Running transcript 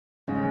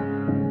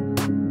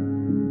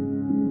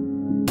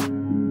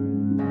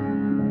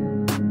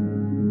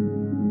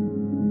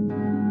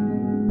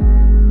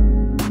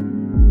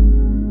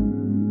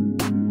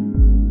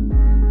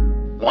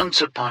Once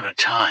upon a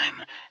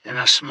time, in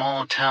a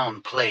small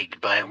town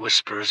plagued by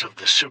whispers of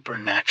the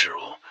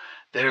supernatural,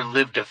 there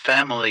lived a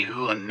family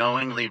who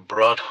unknowingly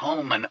brought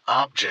home an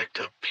object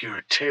of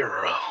pure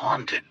terror, a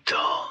haunted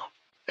doll.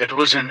 It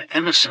was an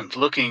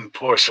innocent-looking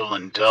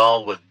porcelain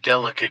doll with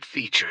delicate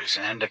features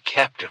and a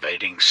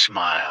captivating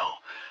smile,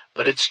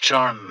 but its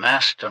charm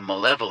masked a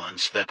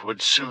malevolence that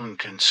would soon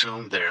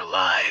consume their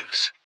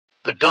lives.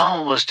 The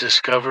doll was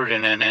discovered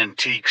in an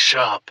antique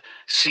shop,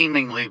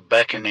 seemingly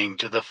beckoning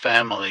to the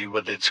family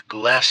with its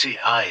glassy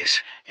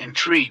eyes.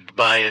 Intrigued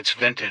by its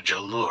vintage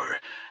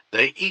allure,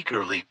 they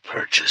eagerly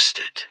purchased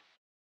it,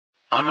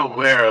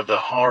 unaware of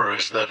the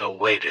horrors that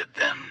awaited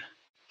them.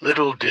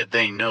 Little did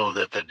they know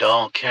that the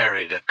doll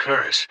carried a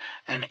curse,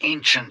 an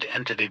ancient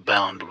entity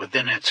bound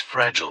within its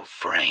fragile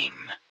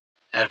frame.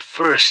 At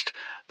first,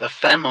 the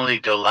family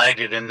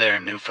delighted in their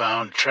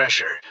newfound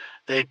treasure.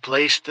 They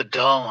placed the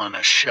doll on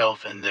a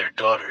shelf in their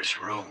daughter's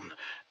room,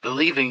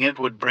 believing it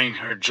would bring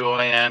her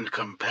joy and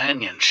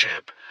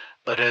companionship.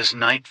 But as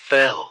night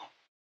fell,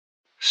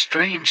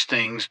 strange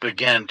things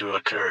began to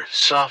occur.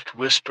 Soft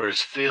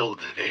whispers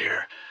filled the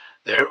air,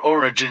 their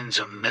origins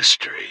a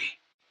mystery.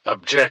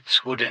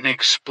 Objects would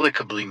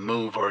inexplicably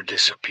move or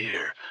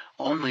disappear,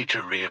 only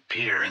to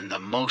reappear in the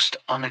most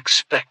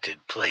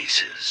unexpected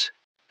places.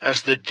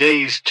 As the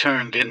days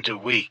turned into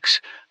weeks,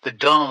 the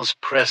doll's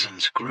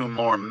presence grew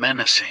more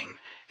menacing.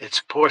 Its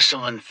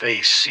porcelain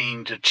face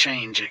seemed to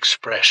change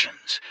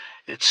expressions,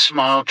 its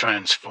smile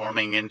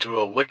transforming into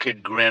a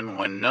wicked grin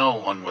when no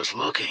one was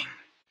looking.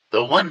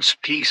 The once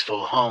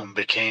peaceful home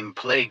became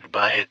plagued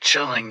by a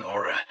chilling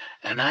aura,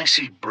 an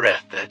icy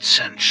breath that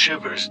sent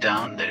shivers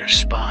down their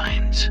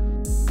spines.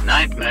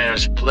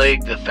 Nightmares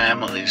plagued the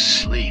family's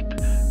sleep,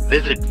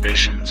 vivid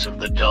visions of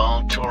the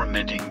doll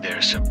tormenting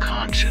their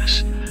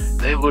subconscious.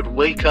 They would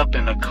wake up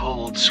in a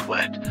cold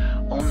sweat,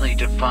 only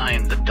to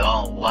find the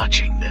doll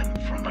watching them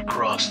from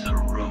across the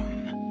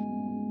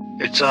room,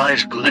 its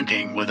eyes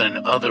glinting with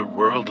an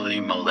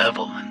otherworldly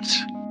malevolence.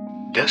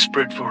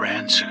 Desperate for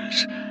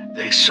answers,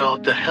 they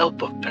sought the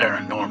help of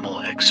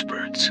paranormal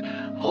experts,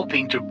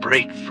 hoping to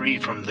break free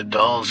from the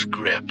doll's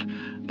grip,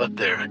 but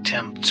their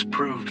attempts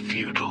proved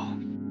futile,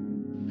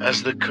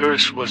 as the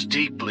curse was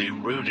deeply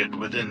rooted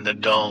within the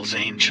doll's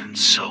ancient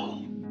soul.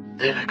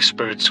 The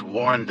experts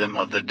warned them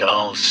of the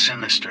doll's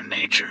sinister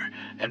nature,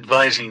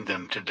 advising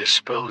them to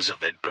dispose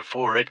of it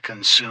before it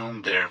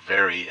consumed their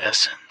very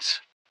essence.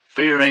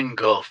 Fear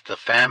engulfed the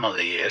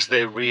family as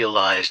they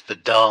realized the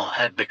doll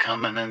had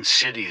become an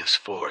insidious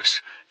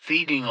force,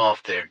 feeding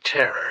off their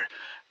terror.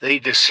 They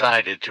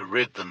decided to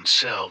rid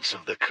themselves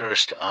of the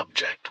cursed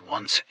object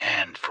once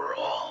and for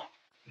all.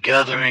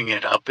 Gathering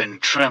it up in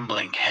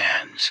trembling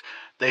hands,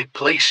 they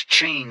placed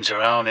chains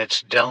around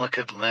its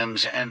delicate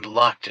limbs and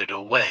locked it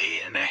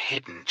away in a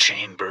hidden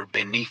chamber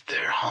beneath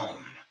their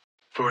home.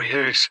 For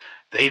years,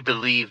 they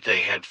believed they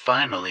had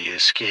finally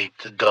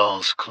escaped the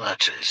doll's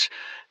clutches.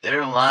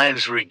 Their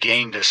lives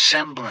regained a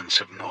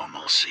semblance of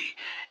normalcy,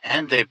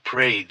 and they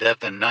prayed that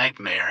the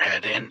nightmare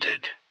had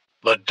ended.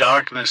 But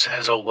darkness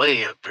has a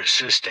way of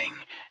persisting,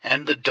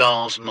 and the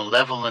doll's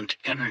malevolent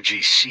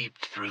energy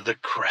seeped through the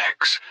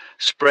cracks,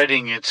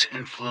 spreading its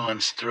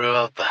influence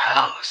throughout the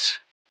house.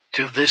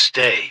 To this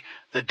day,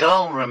 the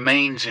doll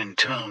remains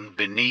entombed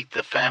beneath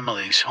the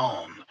family's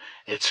home,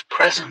 its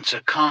presence a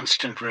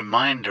constant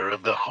reminder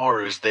of the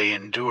horrors they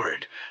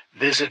endured.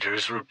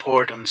 Visitors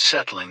report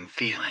unsettling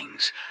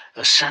feelings,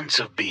 a sense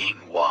of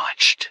being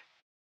watched,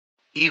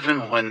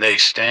 even when they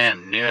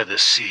stand near the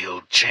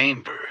sealed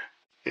chamber.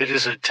 It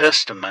is a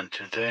testament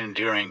to the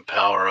enduring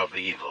power of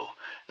evil,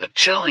 a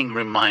chilling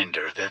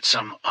reminder that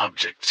some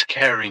objects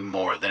carry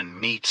more than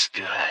meets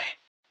the eye.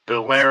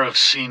 Beware of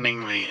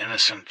seemingly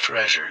innocent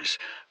treasures,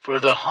 for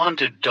the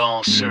haunted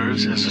doll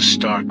serves as a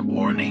stark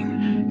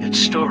warning. Its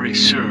story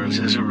serves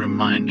as a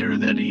reminder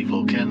that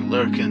evil can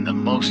lurk in the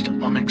most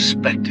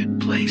unexpected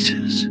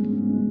places,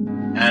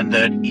 and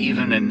that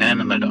even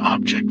inanimate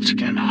objects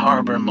can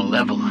harbor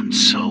malevolent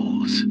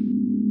souls.